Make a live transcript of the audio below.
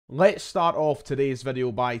Let's start off today's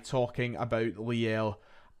video by talking about Liel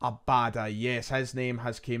Abada. Yes, his name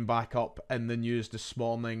has came back up in the news this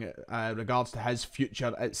morning regards to his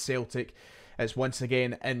future at Celtic. It's once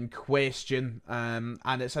again in question,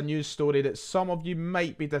 and it's a news story that some of you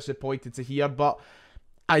might be disappointed to hear, but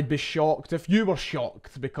I'd be shocked if you were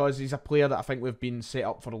shocked, because he's a player that I think we've been set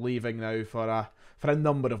up for leaving now for a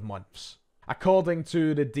number of months. According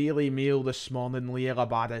to the Daily Mail this morning, Liel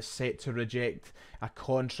Abada is set to reject a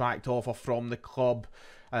contract offer from the club,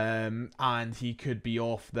 and he could be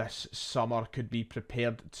off this summer, could be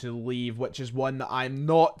prepared to leave, which is one that I'm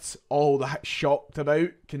not all that shocked about,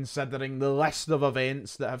 considering the list of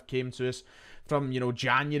events that have came to us from,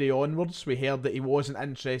 January onwards. We heard that he wasn't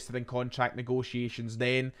interested in contract negotiations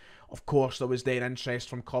then. Of course, there was then interest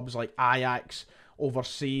from clubs like Ajax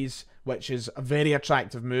overseas, which is a very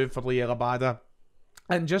attractive move for Liel Abada.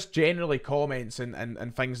 And just generally comments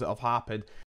and things that have happened.